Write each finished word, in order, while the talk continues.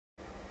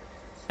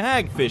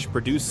Hagfish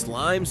produce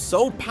slime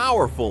so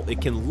powerful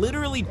it can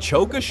literally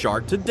choke a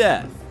shark to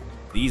death.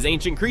 These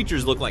ancient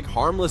creatures look like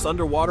harmless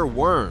underwater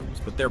worms,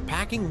 but they're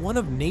packing one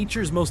of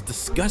nature's most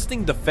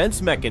disgusting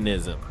defense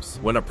mechanisms.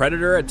 When a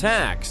predator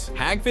attacks,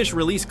 hagfish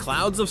release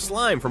clouds of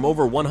slime from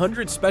over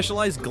 100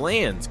 specialized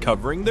glands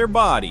covering their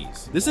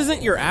bodies. This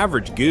isn't your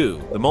average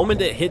goo. The moment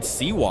it hits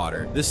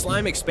seawater, this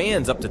slime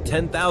expands up to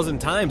 10,000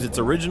 times its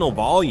original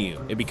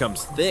volume. It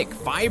becomes thick,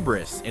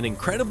 fibrous, and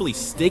incredibly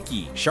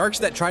sticky. Sharks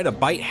that try to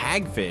bite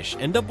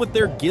hagfish end up with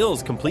their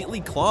gills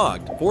completely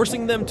clogged,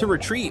 forcing them to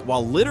retreat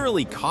while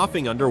literally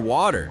coughing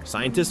underwater.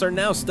 Scientists are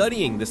now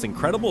studying this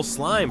incredible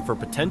slime for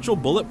potential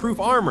bulletproof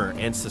armor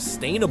and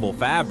sustainable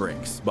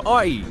fabrics.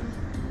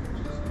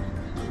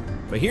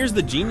 But here's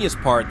the genius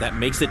part that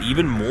makes it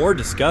even more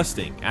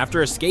disgusting.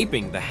 After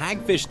escaping, the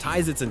hagfish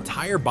ties its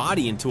entire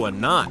body into a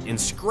knot and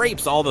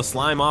scrapes all the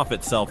slime off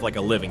itself like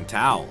a living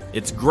towel.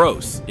 It's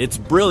gross, it's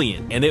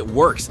brilliant, and it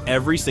works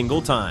every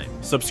single time.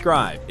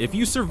 Subscribe. If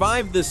you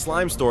survived this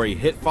slime story,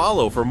 hit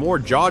follow for more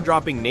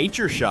jaw-dropping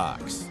nature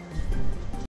shocks.